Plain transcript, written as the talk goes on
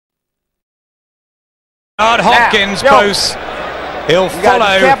Hopkins posts. He'll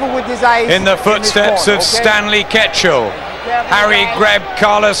follow in the footsteps of Stanley Ketchell. Harry Greb,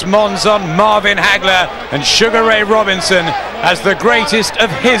 Carlos Monzon, Marvin Hagler and Sugar Ray Robinson as the greatest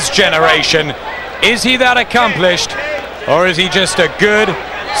of his generation. Is he that accomplished, or is he just a good,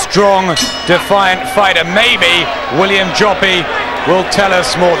 strong, defiant fighter? Maybe William Joppy will tell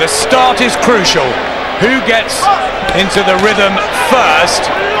us more. The start is crucial. Who gets into the rhythm first?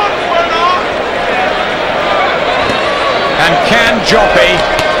 And can Joppy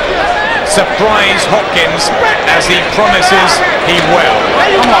surprise Hopkins as he promises he will?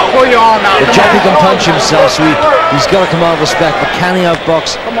 Well, Joppy can punch himself, so he's got to command respect. But can he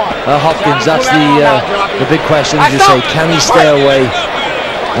outbox Hopkins? That's the big question, as you say. Can he stay away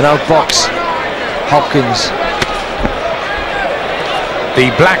and outbox Hopkins? The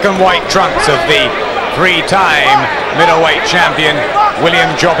black and white trunks of the three-time middleweight champion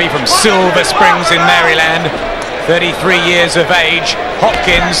William Joppy from Silver Springs in Maryland. 33 years of age.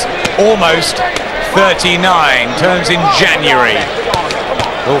 Hopkins almost 39, turns in January.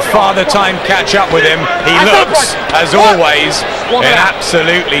 Will Father Time catch up with him? He looks, as always, in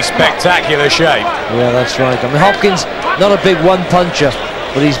absolutely spectacular shape. Yeah, that's right. I mean, Hopkins, not a big one-puncher,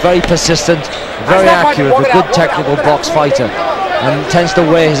 but he's very persistent, very accurate, a good technical box fighter, and tends to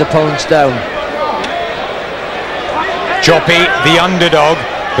wear his opponents down. Joppy, the underdog,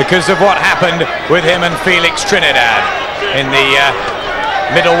 because of what happened with him and Felix Trinidad in the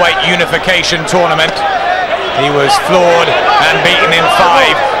middleweight unification tournament. He was floored and beaten in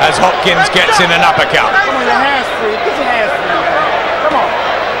 5 as Hopkins gets in an uppercut.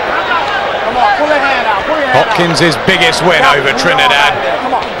 Hopkins' biggest win over Trinidad.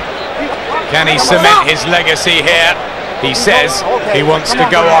 Can he cement his legacy here? He says he wants to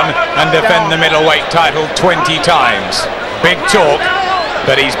go on and defend the middleweight title 20 times. Big talk,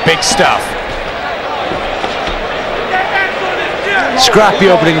 but he's big stuff. Scrappy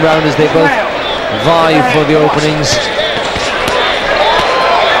opening round as they both vie for the openings.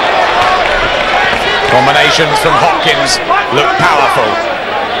 Combinations from Hopkins look powerful.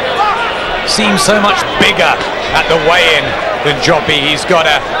 Seems so much bigger at the weigh-in than Joppy. He's got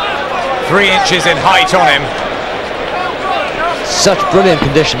 3 inches in height on him. Such brilliant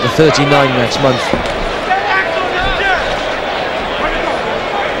condition for 39 next month.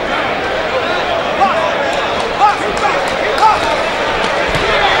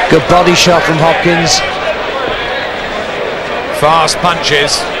 Good body shot from Hopkins. Fast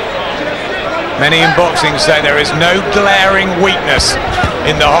punches. Many in boxing say there is no glaring weakness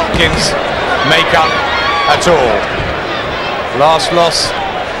in the Hopkins makeup at all. Last loss,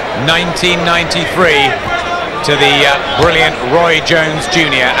 1993, to the brilliant Roy Jones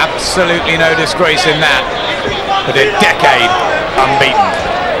Jr. Absolutely no disgrace in that, but a decade unbeaten.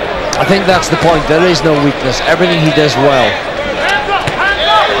 I think that's the point. There is no weakness. Everything he does well.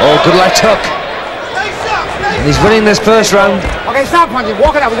 Oh, good left hook. And he's winning this first round. Okay, stop punching.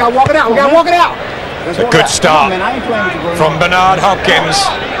 Walk it out. We gotta walk it out. We gotta walk it out. It's a good start from Bernard Hopkins.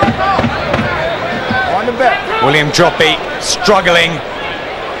 William Joppy struggling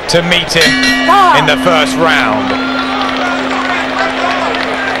to meet him in the first round.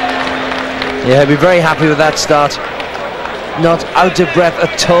 Yeah, I'd be very happy with that start. Not out of breath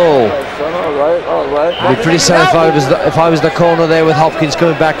at all. All right. I'd be pretty sad if I was the corner there with Hopkins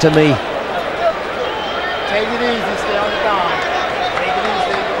coming back to me. Take it easy, stay on the dime. Take it easy,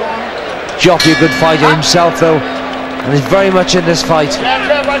 stay on the corner. Joppy, a good fighter himself though, and he's very much in this fight.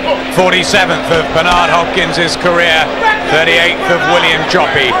 47th of Bernard Hopkins' career, 38th of William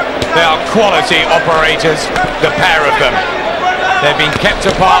Joppy. They are quality operators, the pair of them. They've been kept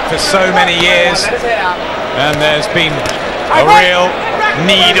apart for so many years, and there's been a real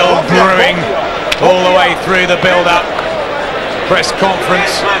needle brewing all the way through the build-up. Press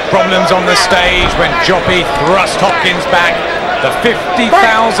conference, problems on the stage when Joppy thrust Hopkins back. The $50,000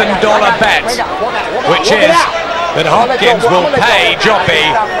 bet, which is that Hopkins will pay Joppy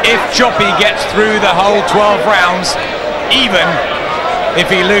if Joppy gets through the whole 12 rounds, even if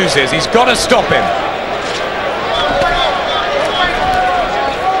he loses. He's got to stop him.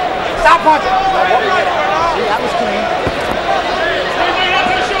 Stop punching. That was clean.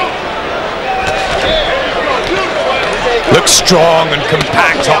 Looks strong and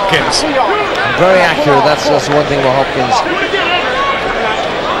compact, Hopkins. Very accurate, that's the one thing about Hopkins.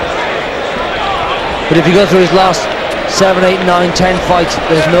 But if you go through his last 7, 8, 9, 10 fights,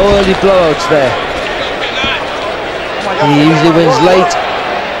 there's no early blowouts there. He usually wins late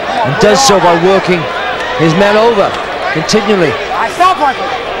and does so by working his men over continually.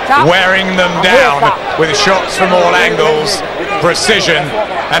 Wearing them down with shots from all angles. precision,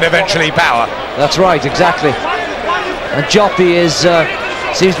 and eventually power. That's right, exactly. And Joppy is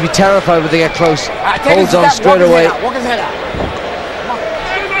seems to be terrified when they get close. Holds on straight away.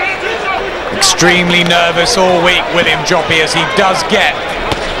 Extremely nervous all week, William Joppy, as he does get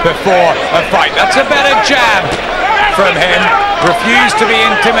before a fight. That's a better jab from him. Refused to be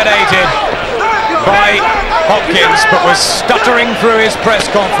intimidated by Hopkins, but was stuttering through his press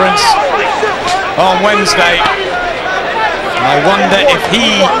conference on Wednesday. I wonder if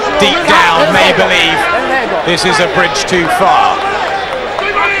he, deep down, may believe this is a bridge too far.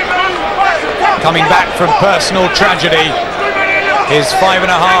 Coming back from personal tragedy, his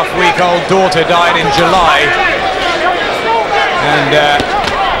 5.5-week-old daughter died in July, and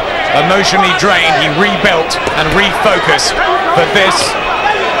emotionally drained, he rebuilt and refocused for this,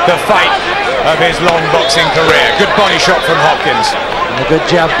 the fight of his long boxing career. Good body shot from Hopkins. And a good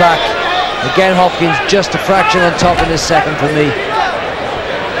jab back. Again, Hopkins just a fraction on top in this second for me.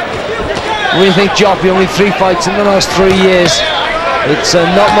 When you think Joppy, only 3 fights in the last 3 years, it's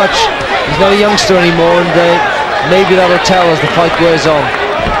not much. He's not a youngster anymore, and maybe that'll tell as the fight wears on.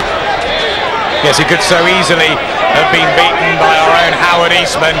 Yes, he could so easily have been beaten by our own Howard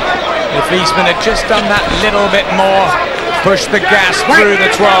Eastman. If Eastman had just done that little bit more, pushed the gas through the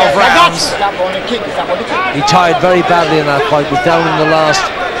 12 rounds. He tired very badly in that fight, was down in the last,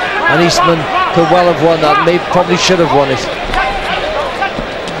 and Eastman could well have won that, probably should have won it.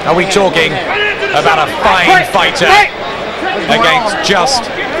 Are we talking about a fine fighter against just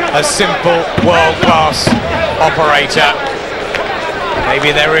a simple world-class operator?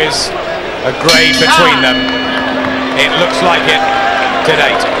 Maybe there is a grade between them. It looks like it to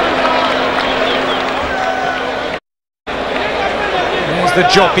date. There's the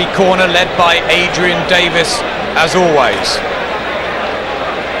Joppy corner, led by Adrian Davis, as always.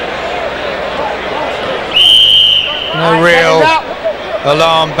 No real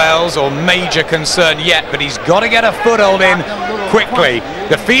alarm bells or major concern yet, but he's got to get a foothold in quickly.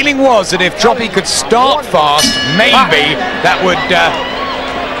 The feeling was that if Joppy could start fast, maybe that would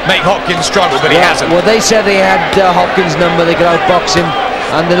make Hopkins struggle, but he hasn't. Well, they said they had Hopkins' number, they could outbox him,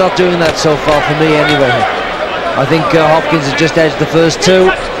 and they're not doing that so far for me anyway. I think Hopkins has just edged the first 2,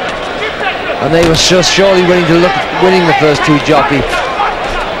 and they were surely willing to look at winning the first 2, Joppy.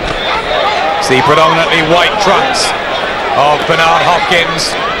 See predominantly white trunks of Bernard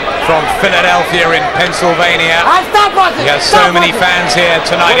Hopkins from Philadelphia in Pennsylvania. He has so many fans here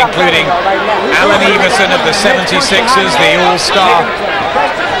tonight, including Alan Everson of the 76ers, the all-star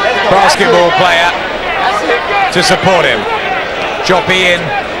basketball player, to support him. Joppy in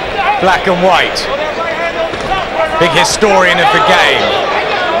black and white. Big historian of the game.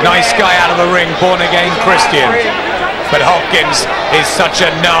 Nice guy out of the ring, born-again Christian. But Hopkins is such a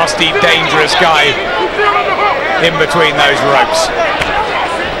nasty, dangerous guy in between those ropes.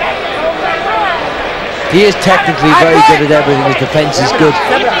 He is technically very good at everything. His defense is good.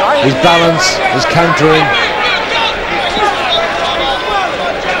 His balance, his countering.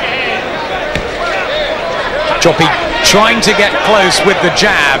 Joppy trying to get close with the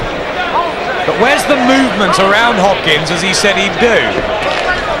jab. But where's the movement around Hopkins as he said he'd do?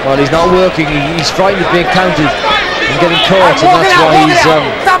 Well, he's not working. He's frightened of being counted and getting caught, and that's why he's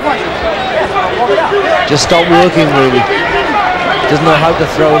just stopped working, really. Doesn't know how to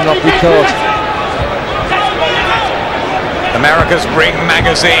throw and not be caught. America's Ring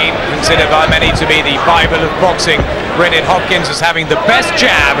magazine, considered by many to be the Bible of boxing, rated Hopkins as having the best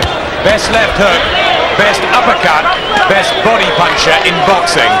jab, best left hook, best uppercut, best body puncher in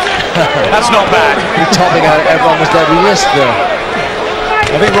boxing. That's not bad. He's topping out almost every list there.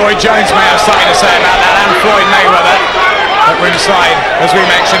 I think Roy Jones may have something to say about that, and Floyd Mayweather at ringside, as we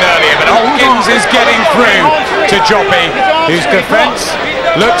mentioned earlier. But Hopkins is getting through to Joppy, whose defence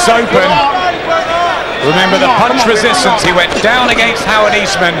looks open. Remember the punch resistance. He went down against Howard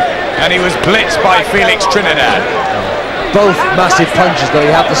Eastman, and he was blitzed by Felix Trinidad. Both massive punches, though,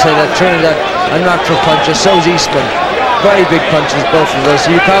 you have to say that. Trinidad, a natural puncher, so's Eastman. Very big punches, both of those, so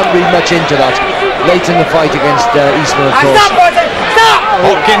you can't read much into that. Late in the fight against Eastman, of course.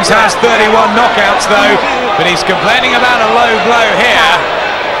 Hopkins has 31 knockouts, though, but he's complaining about a low blow here,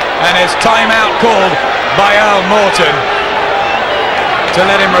 and his timeout called by Earl Morton to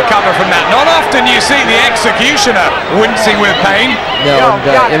let him recover from that. Not often you see the executioner wincing with pain. No,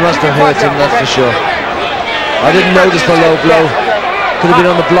 and it must have hurt him, that's for sure. I didn't notice the low blow. Could have been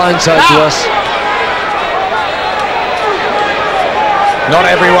on the blind side to us. Not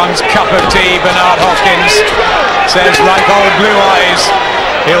everyone's cup of tea, Bernard Hopkins says, like old Blue Eyes,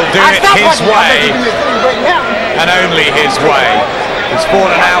 he'll do it his way and only his way. He's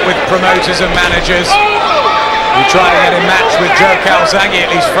fallen out with promoters and managers. We tried to get him matched with Joe Calzaghe, at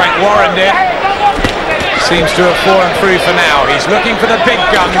least Frank Warren did. Seems to have fallen through for now. He's looking for the big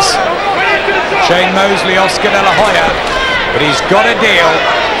guns. Shane Mosley, Oscar De La Hoya, but he's got a deal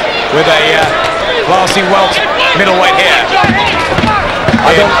with a classy middleweight here.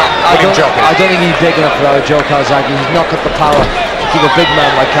 I don't think he's big enough for Joe Calzaghe. He's not got the power to keep a big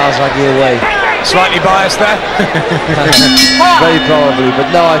man like Calzaghe away. Slightly biased there? Very probably, but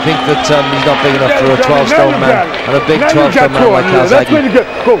no, I think that he's not big enough for a 12-stone man, and a big 12-stone man like Calzaghe.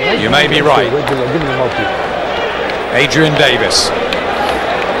 You may be right. Adrian Davis.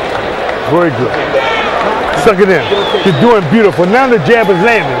 Very good. Suck it in. You're doing beautiful. Now the jab is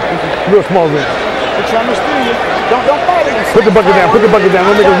landing. Real small ring. Don't fight it. Put the bucket down. Put the bucket down.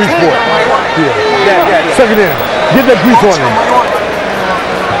 Don't make a reach for it. Yeah. Suck it in. Get that grease on him.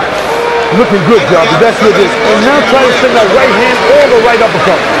 Looking good, Joppy. That's what it is. And now try to send that right hand or the right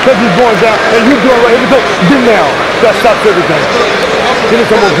uppercut. Because he's going down. And you're doing right here. Get down. That stops everything. Give me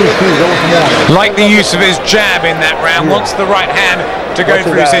some more grease, please. I want some more. Like the use of his jab in that round. Wants the right hand to go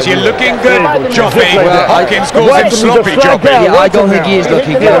through. Says, you're looking good, Joppy. Hopkins calls him sloppy, Joppy. Yeah, I don't think he is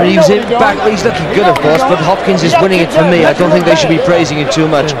looking good. I mean, he's looking good, of course, but Hopkins is winning it for me. I don't think they should be praising him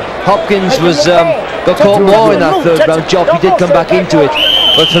too much. Hopkins got caught more in that third round. Joppy did come back into it,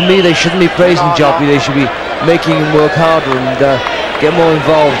 but for me, they shouldn't be praising Joppy. They should be making him work harder and get more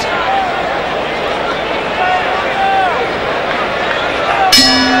involved.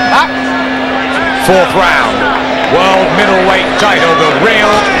 Fourth round, world middleweight title, the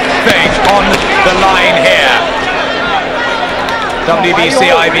real thing on the line here.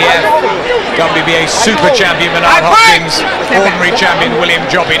 WBC IBF, WBA super champion Bernard Hopkins, ordinary champion William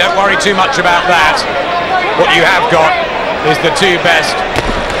Joppy. Don't worry too much about that. What you have got is the two best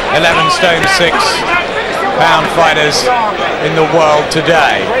 11 stone 6 pound fighters in the world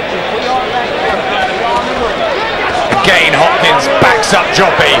today. Again, Hopkins backs up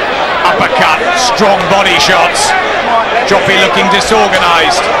Joppy. Uppercut, strong body shots. Joppy looking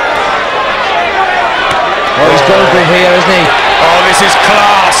disorganized. Oh, he's going for it here, isn't he? Oh, this is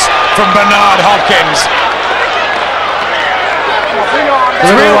class from Bernard Hopkins.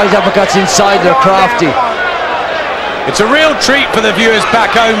 The real right uppercuts inside, they're crafty. It's a real treat for the viewers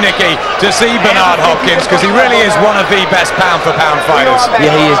back home, Nicky, to see Bernard Hopkins, because he really is one of the best pound-for-pound fighters.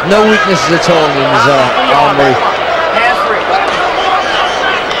 Yeah, he is. No weaknesses at all in his armory.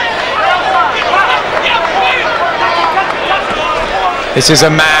 This is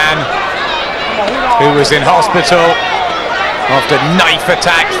a man who was in hospital after knife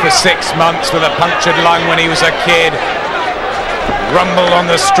attacks for 6 months with a punctured lung when he was a kid. Rumble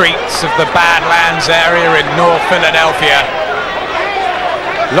on the streets of the Badlands area in North Philadelphia.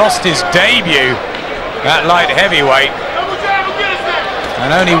 Lost his debut at light heavyweight.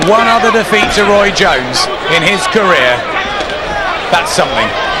 And only one other defeat to Roy Jones in his career. That's something.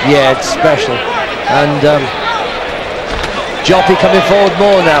 Yeah, it's special. And Joppy coming forward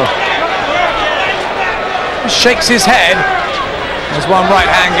more now. Shakes his head as one right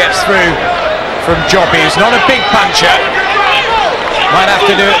hand gets through from Joppy, who's not a big puncher. Might have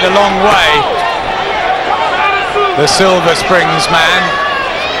to do it the long way. The Silver Springs man.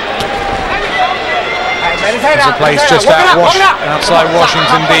 There's a place just outside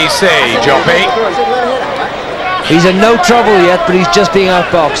Washington, D.C., Joppy. He's in no trouble yet, but he's just being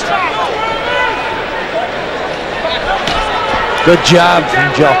outboxed. Good jab from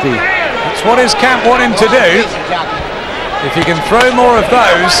Joppy. That's what his camp want him to do. If you can throw more of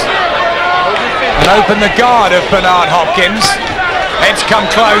those and open the guard of Bernard Hopkins. Heads come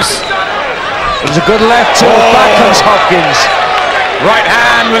close. There's a good left to back comes Hopkins. Right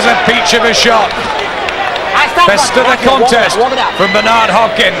hand was a peach of a shot. Best of the contest from Bernard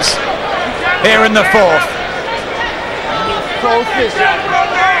Hopkins here in the fourth.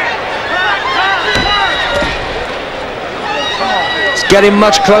 It's getting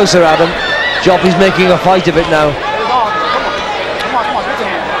much closer, Adam. Joppy's making a fight of it now.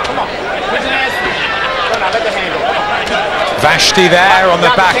 Vashti there on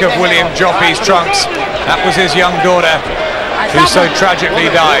the back of William Joppy's trunks. That was his young daughter who so tragically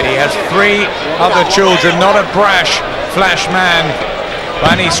died. He has 3 other children, not a brash, flash man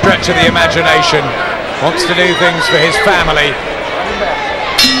by any stretch of the imagination. Wants to do things for his family.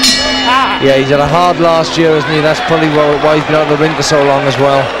 Yeah, he's had a hard last year, isn't he? That's probably why he's been out of the ring for so long as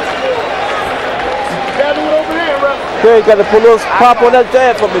well. Okay, you gotta put a little pop on that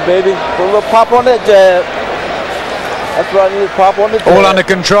jab for me, baby. Put a little pop on that jab. That's what I need to pop on the jab. All under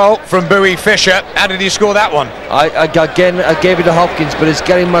control from Bowie Fischer. How did he score that one? I gave it to Hopkins, but it's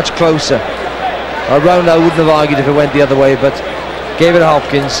getting much closer. A round I wouldn't have argued if it went the other way, but gave it to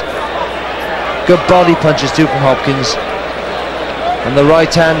Hopkins. Good body punches too from Hopkins. And the right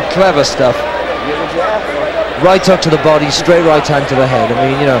hand, clever stuff. Right hook to the body, straight right hand to the head. I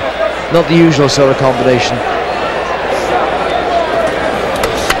mean, you know, not the usual sort of combination.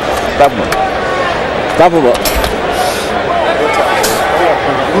 Double up.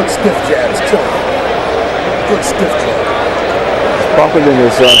 Good stiff jabs, too. Good stiff jab. Pop the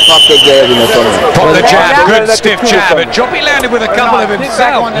jab in the corner. Pop the jab, good stiff jab. And Joppy landed with a couple of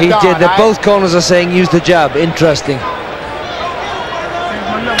himself. He did. Both corners are saying use the jab. Interesting.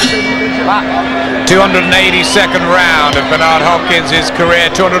 282nd round of Bernard Hopkins'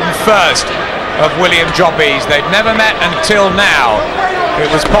 career, 201st of William Joppy's. They'd never met until now. It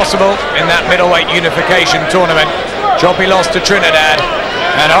was possible in that middleweight unification tournament. Joppy lost to Trinidad,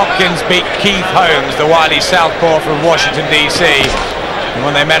 and Hopkins beat Keith Holmes, the wily southpaw from Washington, D.C. And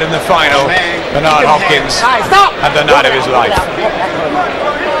when they met in the final, Bernard Hopkins had the night of his life.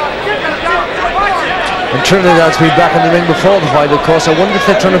 And Trinidad's been back in the ring before the fight, of course. I wonder if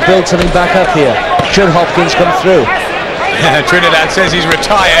they're trying to build something back up here. Should Hopkins come through? Trinidad says he's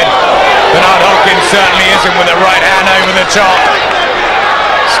retired. Bernard Hopkins certainly isn't, with the right hand over the top.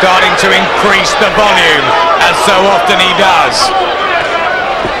 Starting to increase the volume, as so often he does.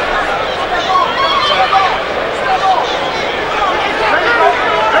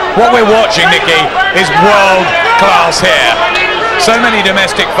 What we're watching, Nicky, is world class here. So many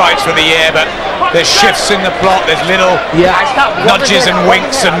domestic fights for the year, but there's shifts in the plot, there's little nudges and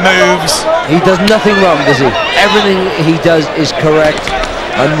winks and moves. He does nothing wrong, does he? Everything he does is correct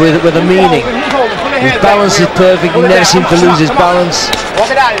and with a meaning. His balance is perfect, he never seems to lose his balance.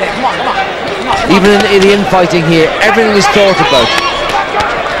 Even in the infighting here, everything is thought about.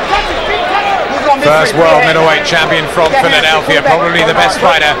 First world middleweight champion from Philadelphia, probably the best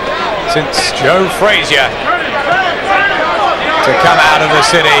fighter since Joe Frazier to come out of the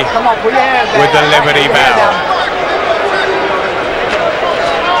city with the Liberty Bell.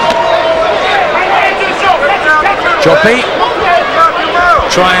 Joppy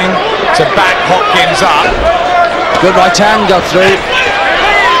trying to back Hopkins up. Good right hand got through.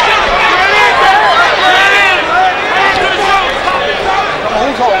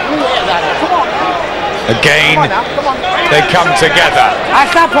 Again, they come together.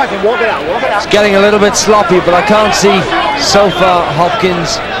 It's getting a little bit sloppy, but I can't see so far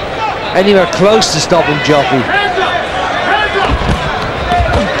Hopkins anywhere close to stopping Joppy.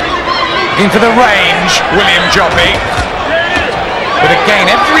 Looking for the range, William Joppy. But again,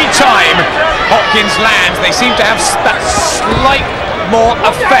 every time Hopkins lands, they seem to have that slight more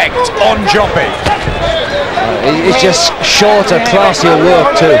effect on Joppy. It's just shorter, classier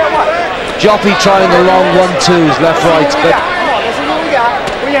work too. Joppy trying the long 1-2s, left, right, but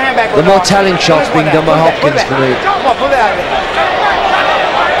the more telling shots being done by Hopkins for me.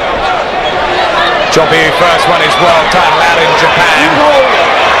 Joppy, who first won his world title out in Japan.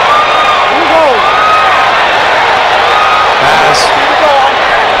 As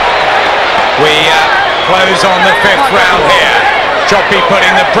we close on the 5th round here, Joppy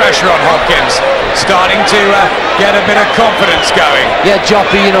putting the pressure on Hopkins, starting to get a bit of confidence going. Yeah,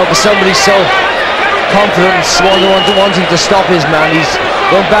 Joppy, you know, for somebody so confident and wanting to stop his man, he's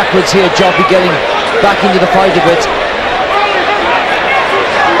going backwards here. Joppy getting back into the fight a bit.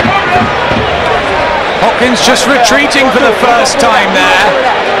 Hopkins just retreating for the first time there.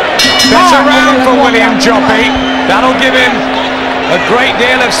 Better round for William Joppy. That'll give him a great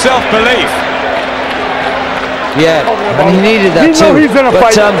deal of self-belief. Yeah, and he needed that too.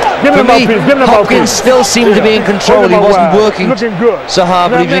 But for me, Hopkins still seemed to be in control. He wasn't working so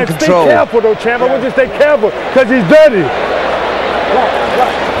hard, but he was in control. Stay careful though, champ. I want you to stay careful, because he's dirty.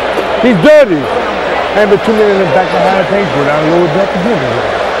 He's dirty. And but 2 minutes in the back behind the paint, go down a little bit to do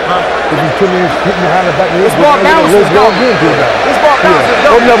it. If he's 2 minutes behind the back, let's walk down.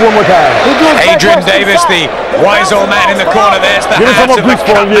 Open up one more time. Adrian Davis, the wise old man in the corner. There's the hands of the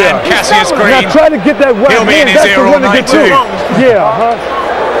cut man, Cassius Green. Now try to get that right. He'll be in his ear all night too. Yeah,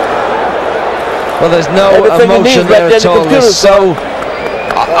 Well, there's no emotion there at all. There's so,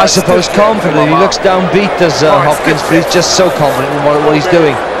 I suppose, confident. He looks downbeat, does Hopkins, but he's just so confident in what he's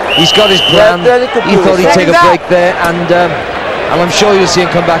doing. He's got his plan. He thought he'd take a break there, and I'm sure you'll see him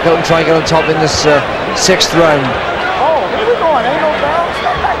come back out and try and get on top in this 6th round.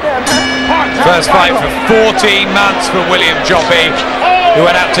 First fight for 14 months for William Joppy, who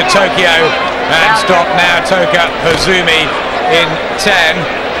went up to Tokyo and stopped now Toka Hozumi in 10.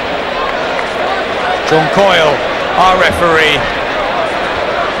 John Coyle, our referee,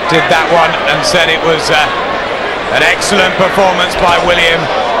 did that one and said it was an excellent performance by William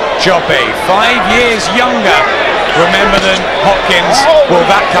Joppy. 5 years younger remember than Hopkins will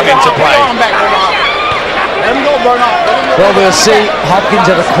that come into play? Well, we'll see. Hopkins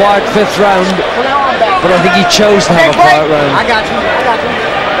had a quiet 5th round, but I think he chose to have a quiet round. I got you.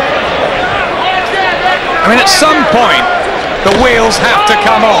 I mean, at some point, the wheels have to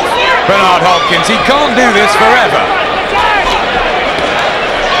come off Bernard Hopkins. He can't do this forever.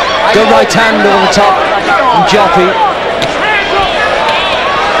 Good right hand over the top from Joppy.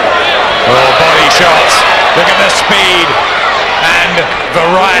 Oh, body shots. Look at the speed and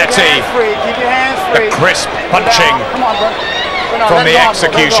variety. Keep your hands The free. crisp punching Come on, bro. from the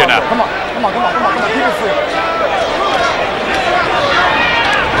executioner. Come on. Keep it free.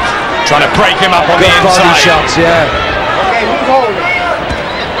 Trying to break him up on the Good body inside. shots, yeah. Okay, who's holding?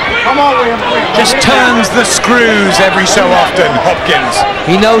 Come on, William. Just turns the screws every so often, Hopkins.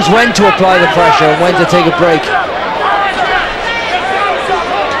 He knows when to apply the pressure and when to take a break.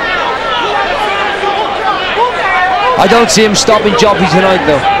 I don't see him stopping Joppy tonight,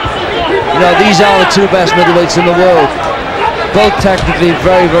 though. You know, these are the 2 best middleweights in the world. Both technically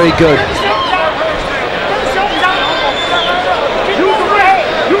very, very good.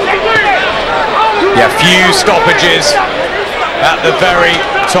 Yeah, few stoppages at the very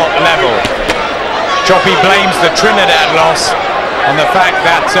top level. Joppy blames the Trinidad loss on the fact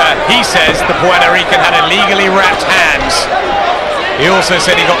that he says the Puerto Rican had illegally wrapped hands. He also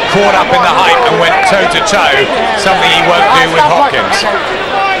said he got caught up in the height and went toe-to-toe, something he won't do with Hopkins.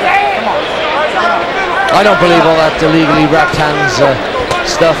 I don't believe all that illegally wrapped hands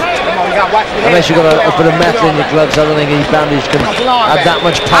stuff. Unless you've got a bit of metal in your gloves, I don't think any bandage can add that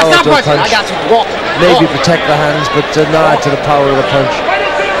much power to a punch. Maybe protect the hands, but not add to the power of the punch.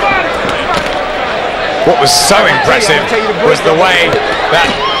 What was so impressive was the way that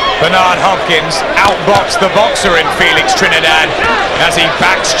Bernard Hopkins outboxed the boxer in Felix Trinidad as he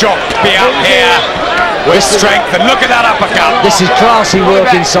backs Joppy up here with strength. And look at that uppercut. This is classy work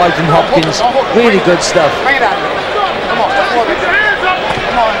inside from Hopkins. Really good stuff.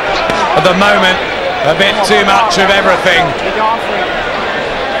 At the moment, a bit too much of everything.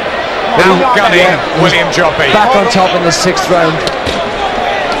 Outgunning William Joppy. Back on top in the 6th round.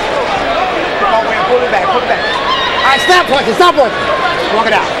 Pull it back. All right, stop punching. Walk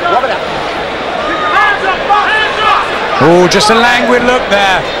it out. Oh, just a languid look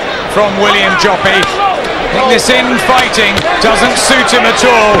there from William Joppy. I think this infighting doesn't suit him at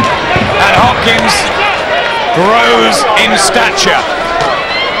all. And Hopkins grows in stature.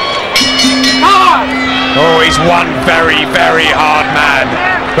 Oh, he's one very, very hard man,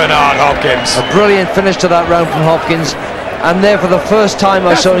 Bernard Hopkins. A brilliant finish to that round from Hopkins. And there for the first time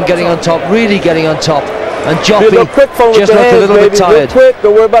I saw him getting on top, really getting on top. And Joppy just looked a little bit tired. Quick,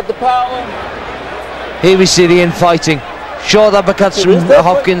 don't worry about the power. Here we see the infighting. Short uppercuts from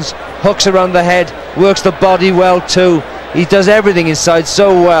Hopkins, hooks around the head, works the body well too. He does everything inside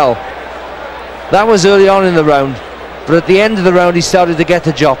so well. That was early on in the round, but at the end of the round he started to get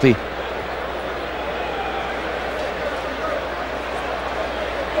to Joppy.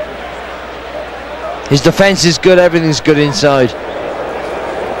 His defense is good, everything's good inside.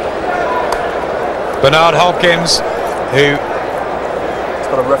 Bernard Hopkins, who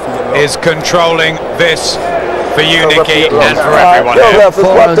is controlling this for you, Nicky, and for everyone here.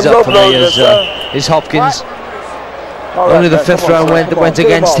 4 rounds up for me is Hopkins. Only the 5th round went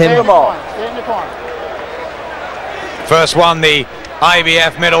against him. First won the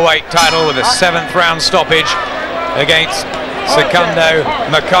IBF middleweight title with a 7th round stoppage against Secundo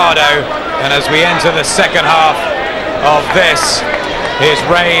Mercado. And as we enter the 2nd half of this, his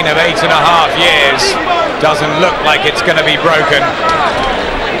reign of 8.5 years doesn't look like it's going to be broken.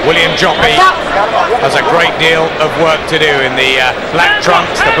 William Joppy has a great deal of work to do in the black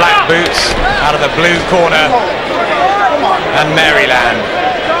trunks, the black boots, out of the blue corner, and Maryland.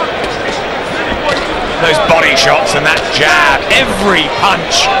 Those body shots and that jab, every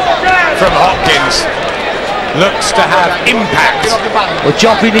punch from Hopkins looks to have impact. Well,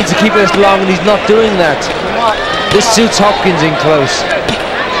 Joppy needs to keep this long, and he's not doing that. This suits Hopkins in close.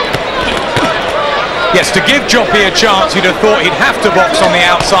 Yes, to give Joppy a chance, you'd have thought he'd have to box on the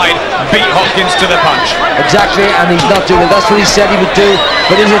outside, beat Hopkins to the punch. Exactly, and he's not doing it. That's what he said he would do,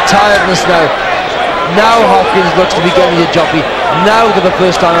 but is it tiredness now? Now Hopkins looks to be getting to Joppy. Now for the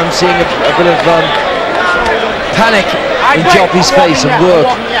first time I'm seeing a bit of panic in Joppy's face and work.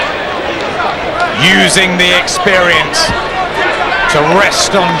 Using the experience to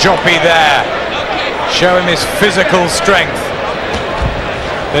rest on Joppy there. Show him his physical strength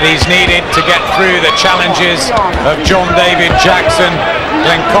that he's needed to get through the challenges of John David Jackson,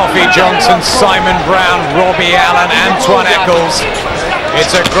 Glenn Coffey Johnson, Simon Brown, Robbie Allen, Antoine Eccles.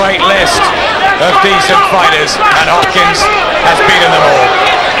 It's a great list of decent fighters, and Hopkins has beaten them all.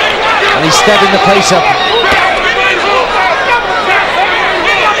 And he's stepping the pace up.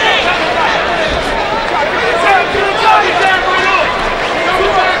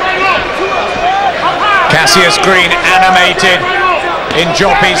 Cassius Green animated in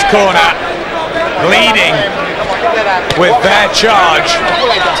Joppy's corner, leading with their charge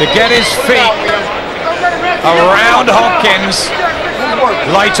to get his feet around Hopkins,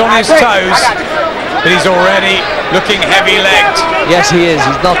 light on his toes, but he's already looking heavy-legged. Yes, he is.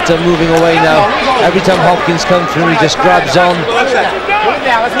 He's not moving away now. Every time Hopkins comes through, he just grabs on.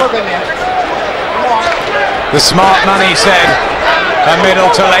 The smart money said a middle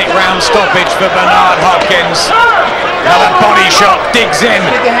to late round stoppage for Bernard Hopkins. Another body shot digs in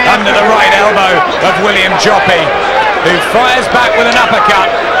under the right elbow of William Joppy, who fires back with an uppercut,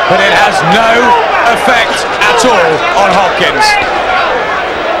 but it has no effect at all on Hopkins.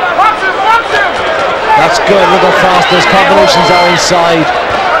 That's good, a little faster. His combinations are inside.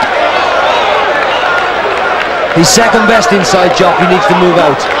 He's second best inside. Joppy needs to move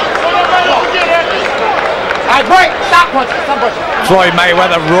out. Floyd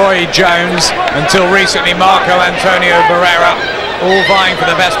Mayweather, Roy Jones, until recently Marco Antonio Barrera, all vying for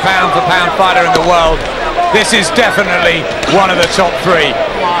the best pound-for-pound fighter in the world. This is definitely one of the top three.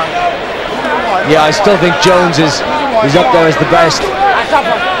 Yeah, I still think Jones is up there as the best,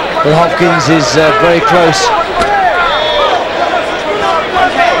 but Hopkins is very close.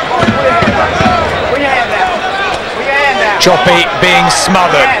 Joppy being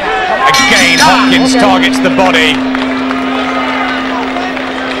smothered. Again, Hopkins targets the body.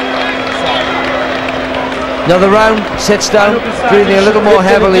 Another round, sits down, breathing a little more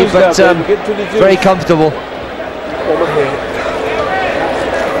heavily, but very comfortable.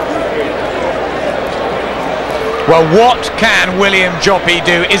 Well, what can William Joppy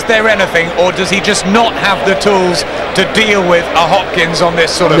do? Is there anything, or does he just not have the tools to deal with a Hopkins on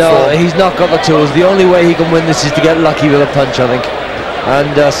this sort of No, form? he's not got the tools. The only way he can win this is to get lucky with a punch, I think.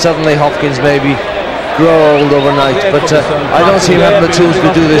 And suddenly Hopkins maybe grow old overnight, but I don't see him having the tools to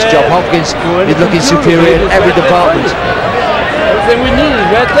do this job. Hopkins is looking superior in every department. Everything we need is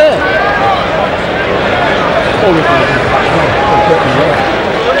right there.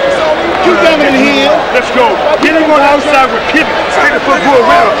 Keep them in here. Let's go. Anyone outside with kick it. Take the football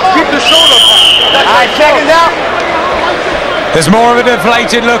with him. Keep the shoulder. All right, seconds out. There's more of a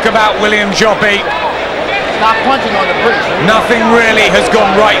deflated look about William Joppy. Stop punching on the bridge. Nothing really has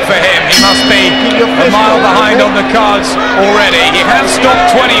gone right for him. He must be a mile behind on the cards already. He has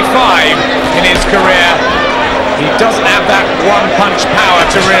stopped 25 in his career. He doesn't have that one-punch power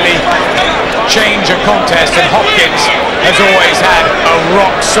to really change a contest, and Hopkins has always had a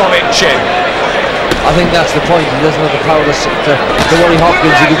rock-solid chin. I think that's the point. He doesn't have the power to worry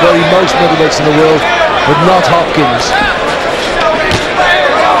Hopkins. He can worry most middleweights in the world, but not Hopkins.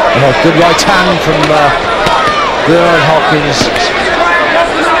 Oh, good right hand from Bernard Hopkins.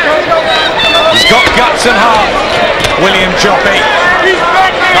 He's got guts and heart, William Joppy.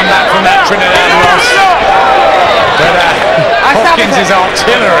 Come back from that Trinidad loss. But Hopkins is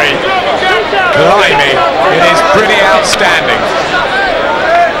artillery. Blimey, it is pretty outstanding.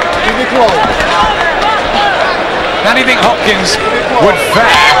 How do you think Hopkins would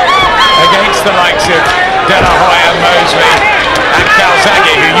fare against the likes of De La Hoya, Mosley and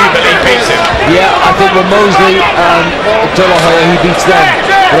Calzaghe, who you believe beats him? Yeah, I think with Mosley and De La Hoya, he beats them.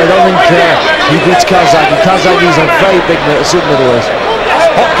 But I don't think he beats Calzaghe. Calzaghe's a very big super middleweight.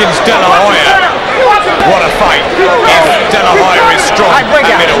 Hopkins, De La Hoya, what a fight. If De La Hoya is strong at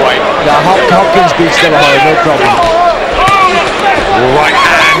middleweight. Yeah, Hopkins beats De La Hoya, no problem. Right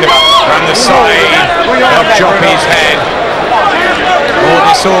hand from the side of Joppy's head. All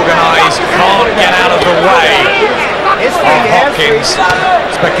disorganised, can't get out of the way of Hopkins.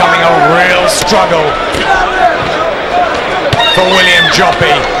 It's becoming a real struggle for William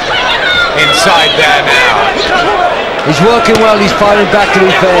Joppy inside there now. He's working well, he's firing back, to be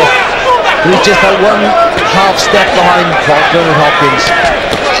fair. But he's just that one half step behind Bernard Hopkins.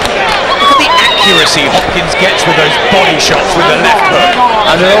 Look at the accuracy Hopkins gets with those body shots with the left hook.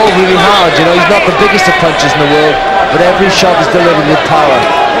 And they're all really hard, you know. He's not the biggest of punchers in the world, but every shot is delivered with power.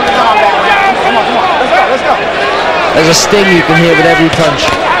 Let's go. There's a sting you can hear with every punch.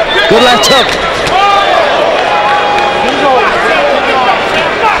 Good left hook.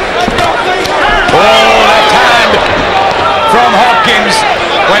 Oh, left hand from Hopkins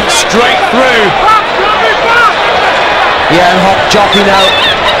went straight through. Yeah, and Joppy now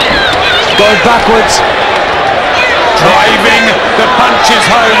going backwards. Driving the punches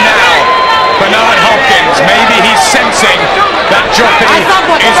home now. Bernard Hopkins, maybe he's sensing that Joppy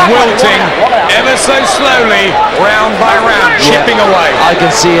is wilting ever so slowly, round by round, chipping away. I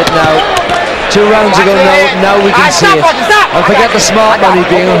can see it now. 2 rounds ago, now we can see it. And forget the smart money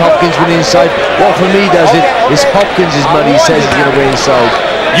being on Hopkins winning inside. What for me does it is Hopkins' money says he's going to win inside.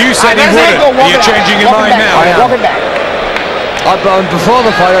 You said he wouldn't. You're changing your mind now. I am. Before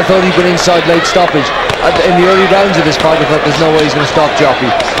the fight, I thought he'd win inside late stoppage. In the early rounds of this fight, I thought there's no way he's going to stop Joppy.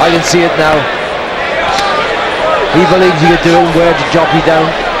 I can see it now. He believes he could do it and wear the Joppy down,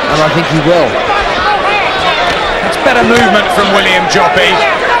 and I think he will. It's better movement from William Joppy,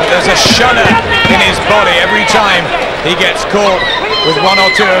 but there's a shudder in his body every time he gets caught with 1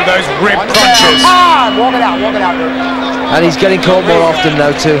 or 2 of those rib crunches. Walk it out, And he's getting caught more often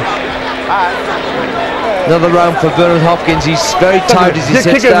now too. Another round for Bernard Hopkins. He's very tired as he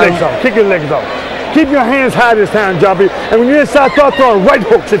sits down. Kick your legs off. Keep your hands high this time, Joppy. And when you're inside, start throwing right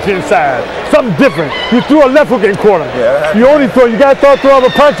hooks at the inside. Something different. You threw a left hook and caught him. Yeah. You only throw. You got to start throwing the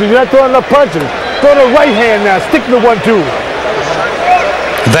punches. You're not throwing enough punches. Throw the right hand now. Stick to the 1-2.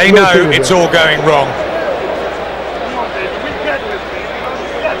 They know it's all going wrong.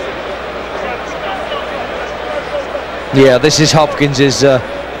 Yeah, this is Hopkins'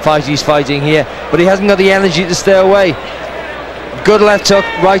 fight he's fighting here, but he hasn't got the energy to stay away. Good left hook,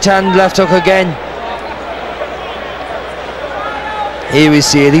 right hand left hook again. Here we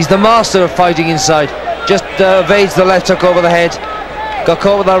see it. He's the master of fighting inside. Just evades the left hook over the head. Got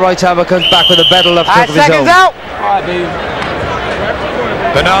caught with that right hand, but comes back with a better left hook of his own.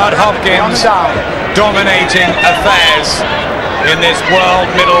 Bernard Hopkins dominating affairs in this world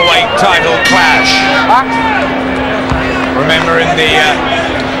middleweight title clash. Remember in the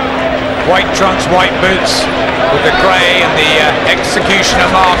white trunks, white boots with the grey and the executioner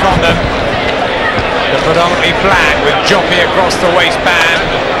mark on them. The predominantly black with Joppy across the waistband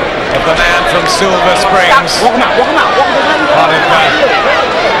of the man from Silver Springs. Part of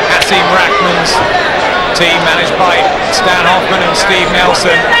Asim Rahman's team managed by Stan Hoffman and Steve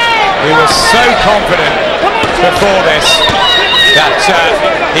Nelson. We were so confident before this that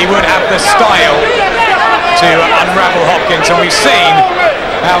he would have the style to unravel Hopkins, and we've seen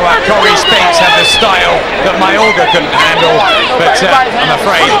how Corey Spinks had the style that Mayorga couldn't handle, but I'm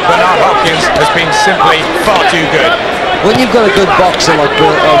afraid Bernard Hopkins has been simply far too good. When you've got a good boxer like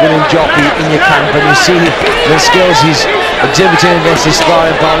William Joppy in your camp and you see the skills he's exhibiting against his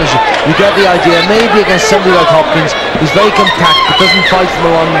sparring partners, you get the idea maybe against somebody like Hopkins who's very compact but doesn't fight from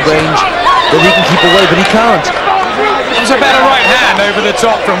a long range, that he can keep away, but he can't. It was a better right hand over the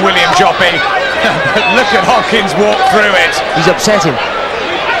top from William Joppy. But look at Hopkins walk through it. He's upset him.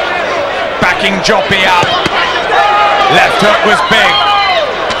 Backing Joppy up. Left hook was big.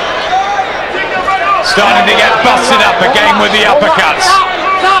 Starting to get busted up again with the uppercuts.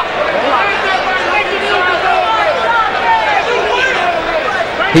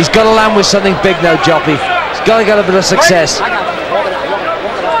 He's got to land with something big now, Joppy. He's got to get a bit of success.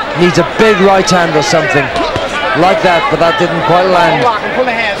 Needs a big right hand or something like that, but that didn't quite land.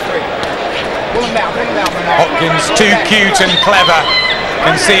 Hopkins too cute and clever,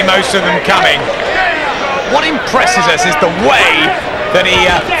 can see most of them coming. What impresses us is the way that he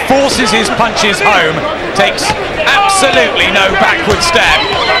forces his punches home, takes absolutely no backward step,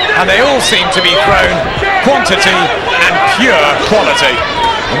 and they all seem to be thrown quantity and pure quality.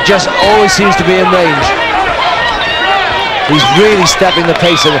 And just always seems to be in range. He's really stepping the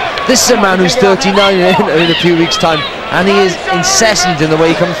pace of it. This is a man who's 39 in a few weeks' time, and he is incessant in the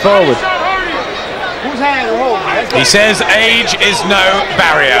way he comes forward. He says age is no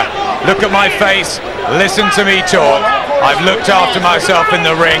barrier. Look at my face, listen to me talk. I've looked after myself in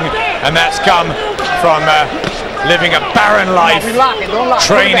the ring, and that's come from living a barren life,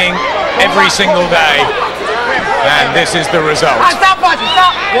 training every single day, and this is the result.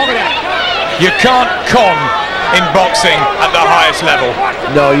 You can't con in boxing at the highest level.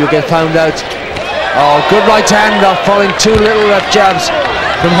 No, you get found out. Oh, good right hand, following 2 little left jabs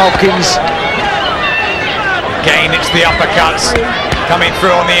from Hopkins. Again, it's the uppercuts coming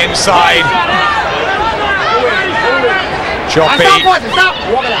through on the inside. Joppy,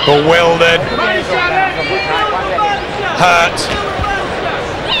 bewildered, hurt,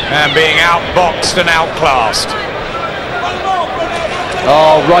 and being outboxed and outclassed.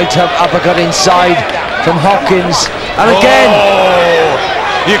 Oh, right uppercut inside from Hopkins, and again. Oh,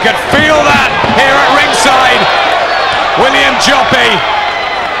 you could feel that here at ringside. William Joppy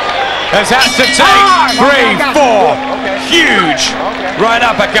has had to take 3, 4 huge right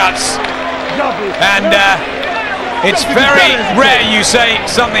uppercuts, and it's very rare you say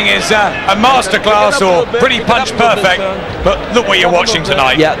something is a masterclass or pretty punch perfect, but look what you're watching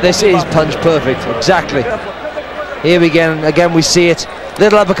tonight. Yeah, this is punch perfect, exactly. Here we again we see it.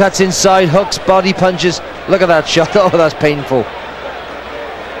 Little uppercuts inside, hooks, body punches. Look at that shot. Oh, that's painful.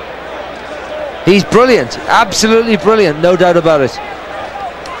 He's brilliant, absolutely brilliant, no doubt about it.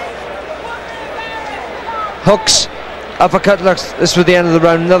 Hooks, uppercut, looks, this was the end of the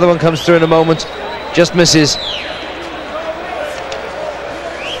round. Another one comes through in a moment, just misses.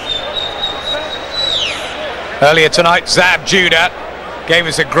 Earlier tonight, Zab Judah gave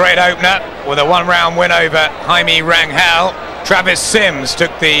us a great opener with a one-round win over Jaime Rangel. Travis Sims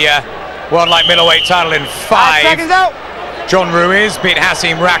took the World Light Middleweight title in 5. John Ruiz beat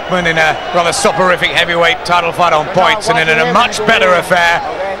Hasim Rahman in a rather soporific heavyweight title fight on points, and in a much better affair,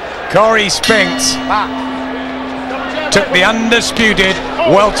 Corey Spinks took the undisputed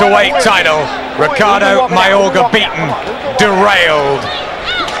welterweight title. Ricardo Mayorga beaten, derailed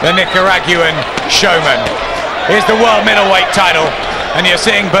the Nicaraguan showman. Here's the world middleweight title, and you're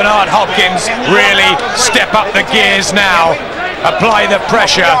seeing Bernard Hopkins really step up the gears now, apply the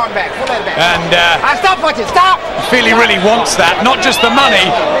pressure, and I feel he really wants that, not just the money,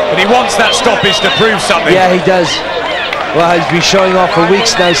 but he wants that stoppage to prove something. Yeah, he does. Well, he's been showing off for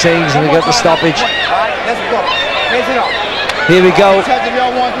weeks now, saying he's going to get the stoppage. Here we go,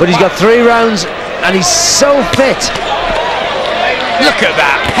 but he's got 3 rounds, and he's so fit. Look at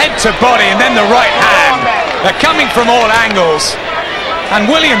that, head to body, and then the right hand. They're coming from all angles, and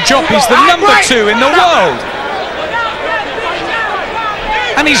William Joppy's the number 2 in the world,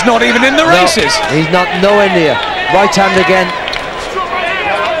 and he's not even in the races. No, he's not nowhere near. Right hand again,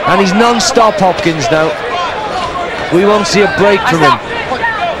 and he's non-stop, Hopkins now. We won't see a break from him.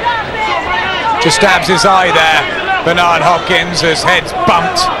 Just stabs his eye there, Bernard Hopkins, as heads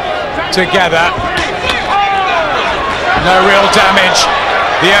bumped together. No real damage.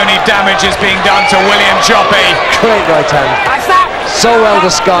 The only damage is being done to William Joppy. Great right hand. So well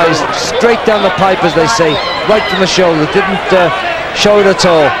disguised. Straight down the pipe, as they say. Right from the shoulder. Didn't show it at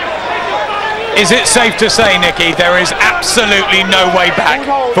all. Is it safe to say, Nicky, there is absolutely no way back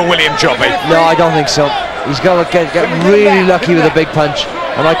for William Joppy? No, I don't think so. He's got to get really lucky with a big punch,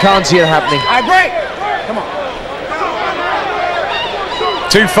 and I can't see it happening. Come on.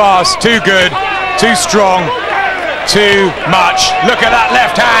 Too fast, too good, too strong. Too much. Look at that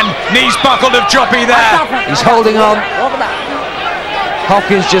left hand. Knees buckled of Joppy there. He's holding on.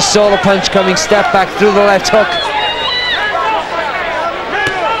 Hopkins just saw the punch coming. Step back through the left hook.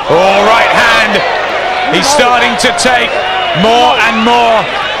 Oh, right hand. He's starting to take more and more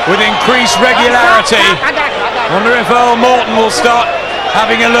with increased regularity. Wonder if Earl Morton will start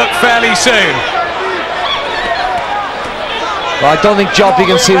having a look fairly soon. Well, I don't think Joppy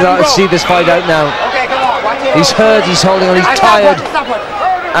can see this fight out now. He's hurt, he's holding on, he's tired,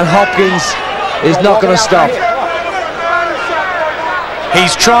 and Hopkins is not going to stop.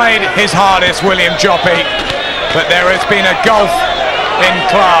 He's tried his hardest, William Joppy, but there has been a gulf in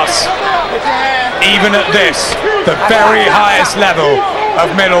class, even at this, the very highest level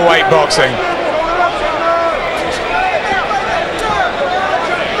of middleweight boxing.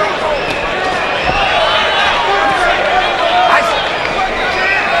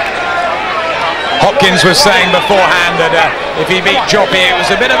 Hopkins was saying beforehand that if he beat Joppy, it was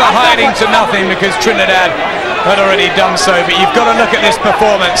a bit of a hiding to nothing because Trinidad had already done so. But you've got to look at this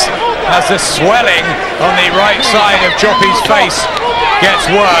performance as the swelling on the right side of Joppy's face gets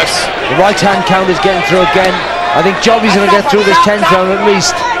worse. The right hand count is getting through again. I think Joppy's going to get through this 10th round at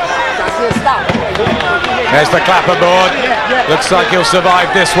least. There's the clapperboard. Looks like he'll survive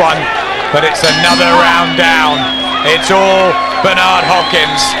this one, but it's another round down. It's all Bernard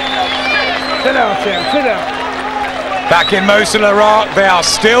Hopkins. Sit down, Sam, sit down. Back in Mosul, Iraq, they are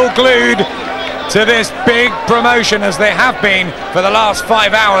still glued to this big promotion, as they have been for the last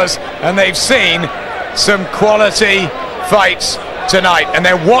 5 hours, and they've seen some quality fights tonight, and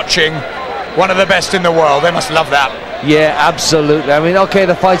they're watching one of the best in the world. They must love that. Yeah, absolutely. I mean, okay,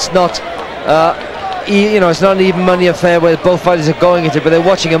 the fight's not, you know, it's not an even money affair where both fighters are going into, but they're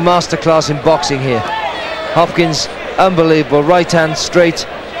watching a masterclass in boxing here. Hopkins, unbelievable, right hand straight.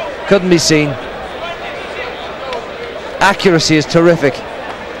 Couldn't be seen. Accuracy is terrific.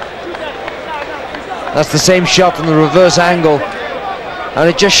 That's the same shot from the reverse angle, and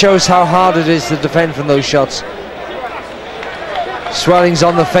it just shows how hard it is to defend from those shots. Swelling's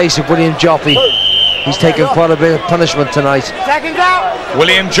on the face of William Joppy. He's taken quite a bit of punishment tonight.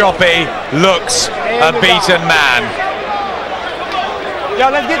 William Joppy looks a beaten man. Yo,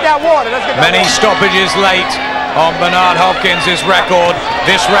 let's get that water. Many stoppages late on Bernard Hopkins' record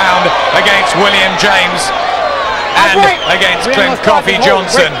this round against William James and against Clint Coffee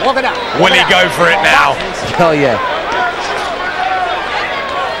Johnson. Will he go for it now? Oh yeah.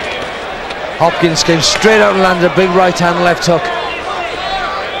 Hopkins came straight out and landed a big right hand left hook.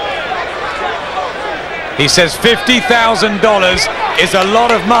 He says $50,000 is a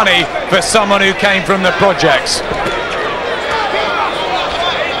lot of money for someone who came from the projects.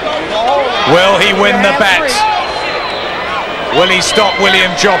 Will he win the bet? Will he stop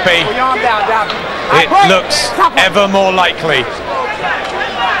William Joppy? It looks ever more likely.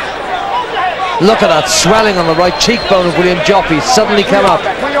 Look at that swelling on the right cheekbone of William Joppy. Suddenly come up.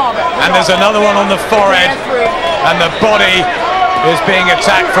 And there's another one on the forehead. And the body is being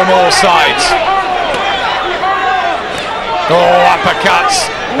attacked from all sides. Oh, uppercuts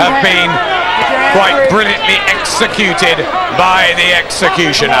have been quite brilliantly executed by the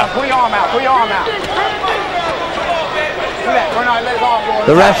executioner.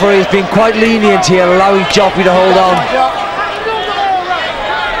 The referee has been quite lenient here, allowing Joppy to hold on.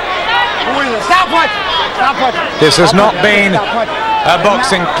 This has not been a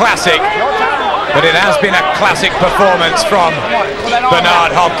boxing classic, but it has been a classic performance from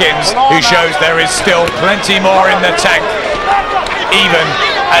Bernard Hopkins, who shows there is still plenty more in the tank, even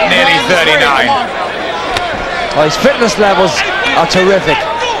at nearly 39. Oh, his fitness levels are terrific.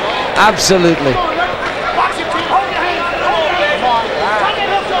 Absolutely.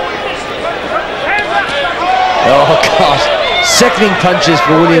 Oh God, sickening punches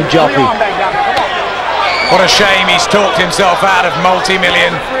for William Joppy. What a shame he's talked himself out of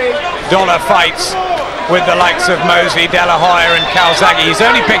multi-million-dollar fights with the likes of Mosley, De La Hoya and Calzaghe. He's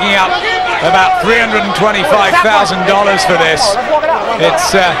only picking up about $325,000 for this.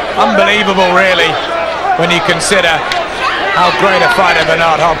 It's unbelievable, really, when you consider how great a fighter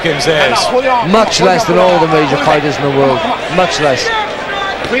Bernard Hopkins is. Much less than all the major fighters in the world. Much less.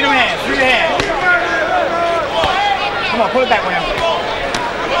 Come on, pull it back, William.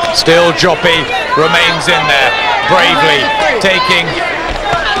 Still Joppy remains in there, bravely taking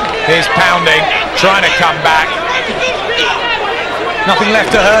his pounding, trying to come back. Nothing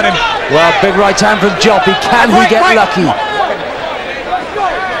left to hurt him. Well, big right hand from Joppy. Can he get lucky?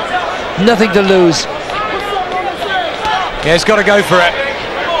 Nothing to lose. Yeah, he's got to go for it.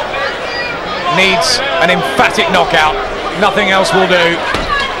 Needs an emphatic knockout. Nothing else will do.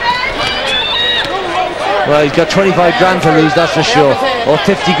 Well, he's got 25 grand to lose, that's for sure. Or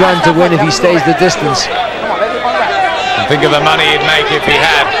 50 grand to win if he stays the distance. And think of the money he'd make if he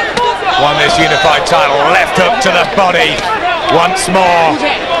had won this unified title. Left hook to the body once more.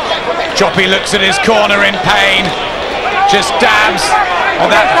 Joppy looks at his corner in pain. Just dabs at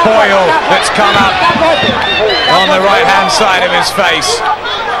that boil that's come up on the right-hand side of his face.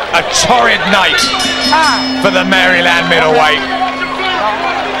 A torrid night for the Maryland middleweight.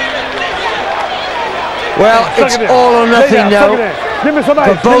 Well, it's all or nothing now for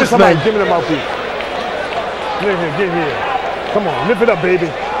both men. Give me the mouthpiece. Get here. Come on, lift it up, baby.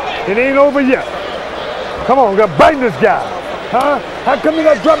 It ain't over yet. Come on, we gotta bang this guy. Huh? How come you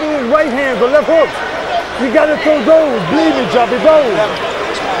got dropping his right hands or left hooks? You gotta throw those. Believe me, Joppy, those.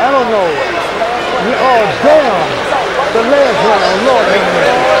 I don't know. Oh, damn. The last round, Lord.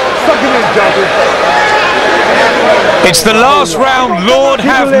 Suck it in, Joppy. It's the last round, Lord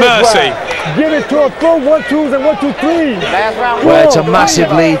have mercy. Give it to him, throw 1-2s and 1-2-3s. Well, it's a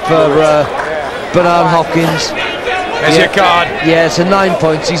massive lead for Bernard Hopkins. There's your card. Yeah, it's a 9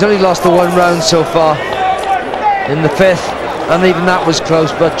 points. He's only lost the one round so far in the fifth, and even that was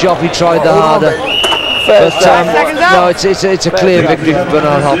close, but Joppy tried the harder. But no, it's a clear victory for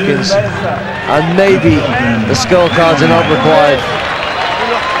Bernard Hopkins, and maybe the scorecards are not required.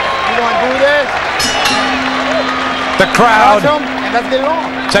 The crowd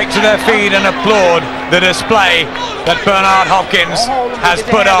take to their feet and applaud the display that Bernard Hopkins has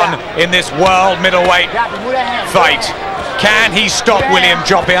put on in this world middleweight fight. Can he stop William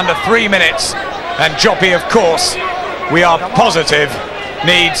Joppy under 3 minutes? And Joppy, of course, we are positive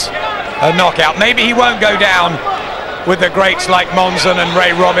needs a knockout. Maybe he won't go down with the greats like Monson and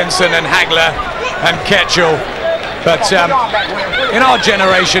Ray Robinson and Hagler and Ketchel, but in our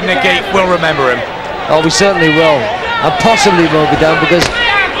generation, Nicky, we'll remember him. Oh, we certainly will, and possibly won't be down, because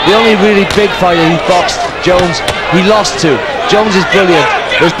the only really big fighter he's boxed, Jones, he lost to. Jones is brilliant.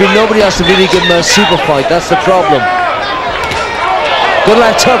 There's been nobody else to really give him a super fight. That's the problem. Good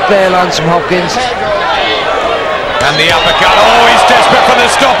left hook there, lands from Hopkins. And the uppercut. Oh, he's desperate for the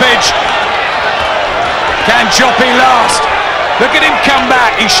stoppage. Can Joppy last? Look at him come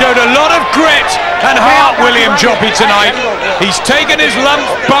back. He showed a lot of grit and heart, William Joppy, tonight. He's taken his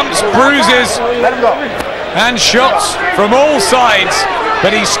lumps, bumps, bruises, and shots from all sides, but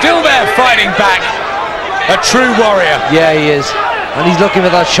he's still there fighting back. A true warrior. Yeah, he is. And he's looking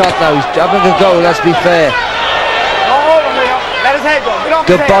for that shot now. He's having a go, let's be fair. his head, go. Get off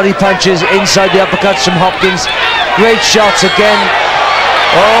Good his head. body punches inside the uppercuts from Hopkins. Great shots again.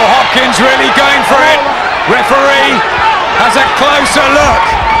 Oh, Hopkins really going for it. Referee has a closer look.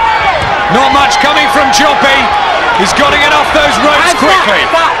 Not much coming from Joppy. He's got to get off those ropes quickly.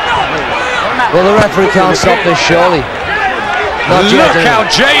 Well, the referee can't stop this, surely. Not yet, Look how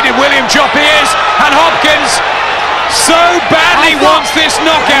jaded William Joppy is. And Hopkins so badly wants this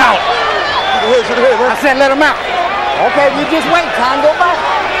knockout. I said let him out. Okay, you just wait. Time go by.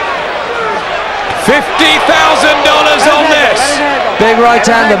 $50,000 on this. Big right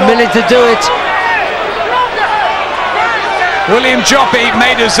hand, a minute to do it. William Joppy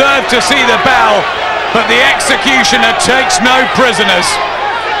may deserve to see the bell, but the executioner takes no prisoners.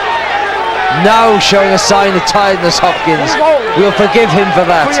 Now showing a sign of tiredness, Hopkins. We'll forgive him for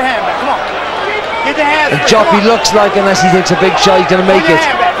that. Put your hand back. Come on. Get your hands And free. Joppy looks like, unless he takes a big shot, he's going to make Put your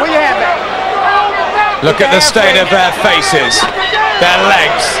it. hand back. Put your hand back. Look at the state of their faces, their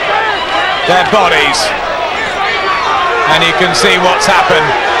legs, their bodies. And you can see what's happened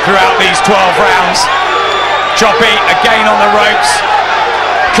throughout these 12 rounds. Joppy again on the ropes,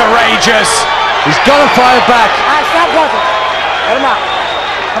 courageous. He's got to fire back. All right, stop punching. Let him out.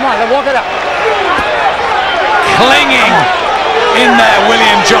 Come on, let's walk it up. Clinging in there,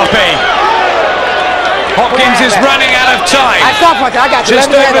 William Joppy. Hopkins is running out of time. I stop punching. I got you. Just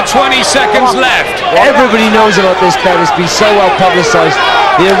Let me over handle. 20 seconds left. Everybody knows about this bet. It's been so well publicized.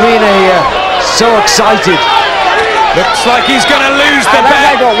 The arena here, so excited. Looks like he's going to lose the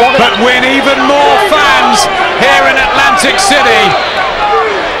bet, but win even more fans here in Atlantic City.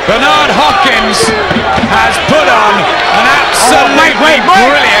 Bernard Hopkins has put on an absolutely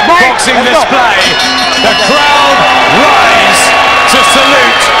brilliant boxing display. The crowd rise to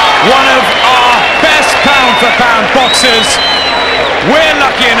salute one of our best pound-for-pound boxers. We're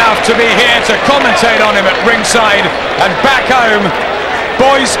lucky enough to be here to commentate on him at ringside, and back home,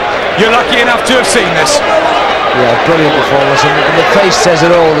 boys, you're lucky enough to have seen this. Yeah, brilliant performance. And the face says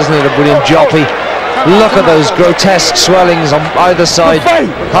it all, doesn't it, of William Joppy? Look at those grotesque swellings on either side.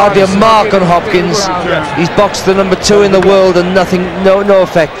 Hardly a mark on Hopkins. He's boxed the number 2 in the world and nothing, no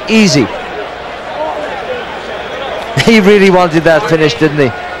effect. Easy. He really wanted that finish, didn't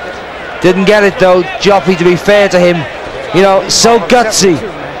he? Didn't get it though. Joppy, to be fair to him, you know, so gutsy.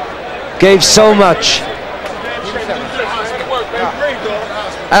 Gave so much.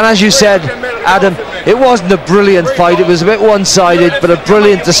 And as you said, Adam, it wasn't a brilliant fight. It was a bit one-sided, but a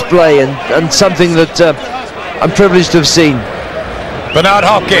brilliant display and something that I'm privileged to have seen. Bernard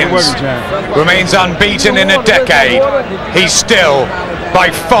Hopkins remains unbeaten in a decade. He's still by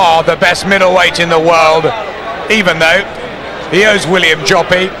far the best middleweight in the world, even though he owes William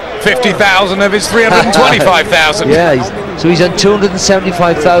Joppy 50,000 of his 325,000. Yeah, so he's on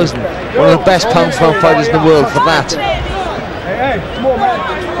 275,000. One of the best pound-for-pound fighters in the world for that.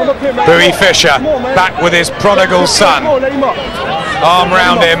 Bowie Fischer back with his prodigal son, arm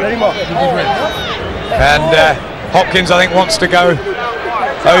round him, and Hopkins I think wants to go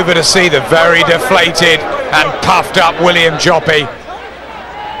over to see the very deflated and puffed up William Joppy.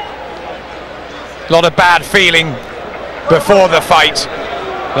 A lot of bad feeling before the fight,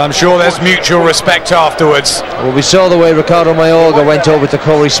 but I'm sure there's mutual respect afterwards. Well, we saw the way Ricardo Mayorga went over to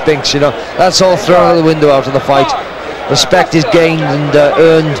Corey Spinks, you know, that's all thrown out the window after the fight. Respect is gained and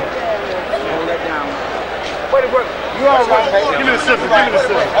earned.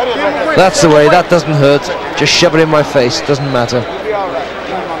 That's the way, that doesn't hurt. Just shove it in my face, doesn't matter.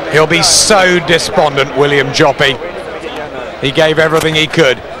 He'll be so despondent, William Joppy. He gave everything he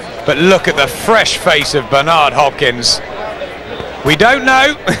could. But look at the fresh face of Bernard Hopkins. We don't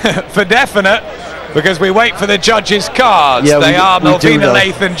know for definite, because we wait for the judges' cards. Yeah, they are Melvina Lath,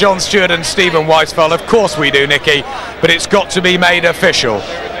 Nathan, John Stewart and Stephen Weisfeld. Of course we do, Nicky, but it's got to be made official.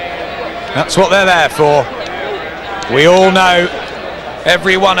 That's what they're there for. We all know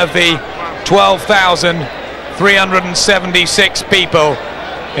every one of the 12,376 people,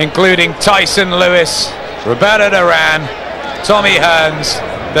 including Tyson Lewis, Roberto Duran, Tommy Hearns,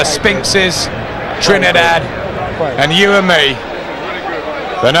 the Spinxes, Trinidad, and you and me.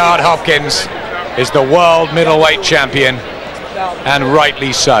 Bernard Hopkins is the world middleweight champion, and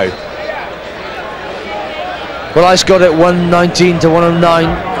rightly so. Well, I scored it 119 to 109,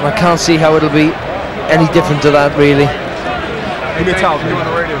 and I can't see how it'll be any different to that, really.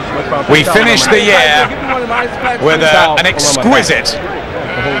 We finished the year with an exquisite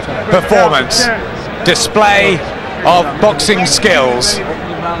performance, display of boxing skills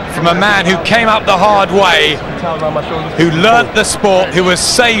from a man who came up the hard way, who learnt the sport, who was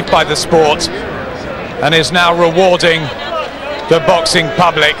saved by the sport, and is now rewarding the boxing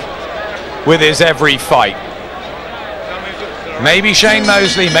public with his every fight. Maybe Shane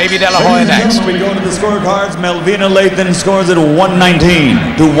Mosley, maybe De La Hoya next. We go to the scorecards. Melvina Lathan scores at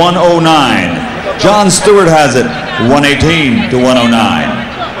 119 to 109. John Stewart has it 118 to 109.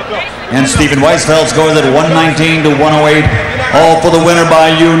 And Stephen Weisfeld scores at 119 to 108. All for the winner by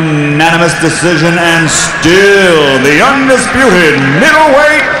unanimous decision, and still the undisputed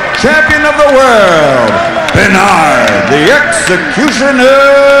middleweight champion of the world, Bernard the Executioner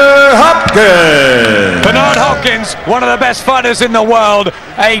Hopkins. Bernard Hopkins, one of the best fighters in the world.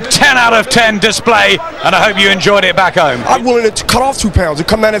 A 10 out of 10 display, and I hope you enjoyed it back home. I'm willing to cut off 2 pounds and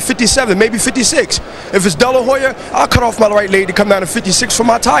come down at 57, maybe 56. If it's De La Hoya, I'll cut off my right leg to come down to 56 for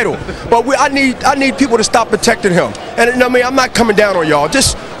my title. But I need people to stop protecting him. And you know, I mean, I'm not coming down on y'all.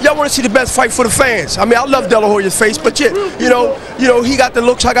 Just y'all want to see the best fight for the fans. I mean, I love De La Hoya's face, but yeah, you know, he got the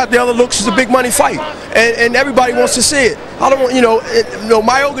looks, I got the other looks. It's a big money fight, and everybody wants to see it. I don't want,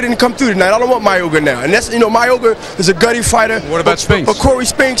 Mayoga didn't come through tonight. I don't want Mayoga now, and that's, Mayoga is a gutty fighter. What about Spinks? But Corey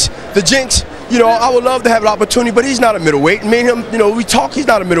Spinks, the Jinx, I would love to have an opportunity, but he's not a middleweight. Me and him, we talk. He's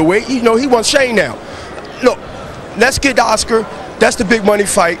not a middleweight. He wants Shane now. Look, let's get the Oscar. That's the big money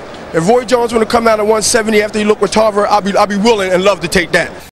fight. If Roy Jones want to come out at 170 after he looked with Tarver, I'll be willing and love to take that.